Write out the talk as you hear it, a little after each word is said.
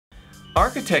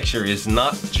Architecture is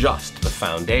not just the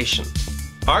foundation.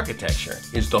 Architecture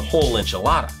is the whole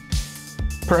enchilada.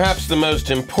 Perhaps the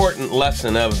most important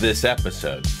lesson of this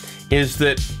episode is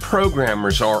that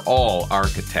programmers are all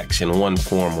architects in one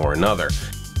form or another.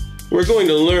 We're going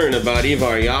to learn about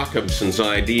Ivar Jacobson's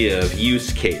idea of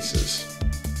use cases.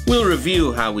 We'll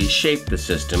review how we shape the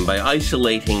system by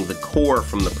isolating the core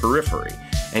from the periphery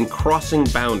and crossing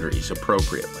boundaries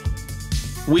appropriately.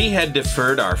 We had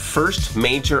deferred our first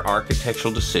major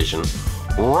architectural decision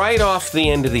right off the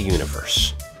end of the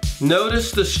universe.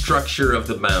 Notice the structure of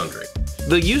the boundary.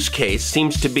 The use case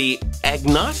seems to be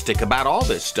agnostic about all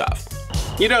this stuff.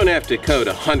 You don't have to code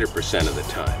 100% of the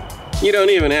time. You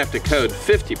don't even have to code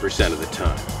 50% of the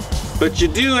time. But you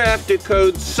do have to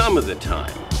code some of the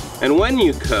time. And when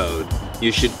you code,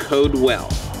 you should code well.